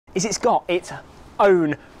is it's got its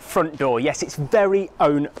own front door. Yes, its very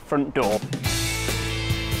own front door.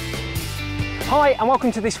 Hi and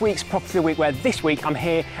welcome to this week's Property of the Week, where this week I'm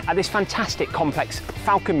here at this fantastic complex,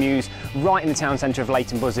 Falcon Mews, right in the town centre of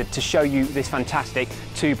Leighton Buzzard, to show you this fantastic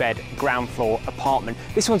 2-bed ground floor apartment.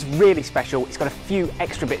 This one's really special, it's got a few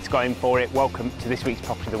extra bits going for it. Welcome to this week's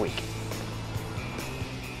Property of the Week.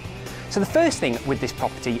 So the first thing with this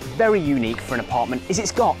property, very unique for an apartment, is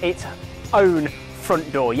it's got its own front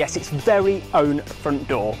door. Yes, its very own front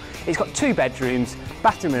door. It's got 2 bedrooms,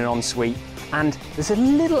 bathroom and ensuite, and there's a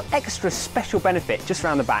little extra special benefit just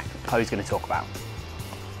around the back Chloe's going to talk about.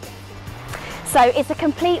 So it's a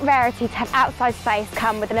complete rarity to have outside space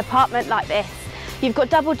come with an apartment like this. You've got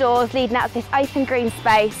double doors leading out to this open green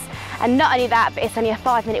space, and not only that, but it's only a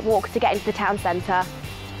 5-minute walk to get into the town centre.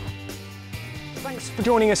 Thanks for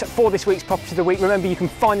joining us for this week's Property of the Week. Remember, you can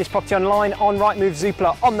find this property online on Rightmove,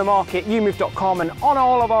 Zoopla, on the market, umove.com, and on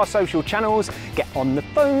all of our social channels. Get on the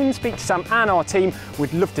phone, speak to Sam and our team.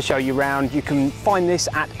 We'd love to show you around. You can find this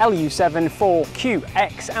at LU7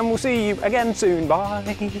 4QX, and we'll see you again soon.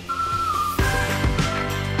 Bye.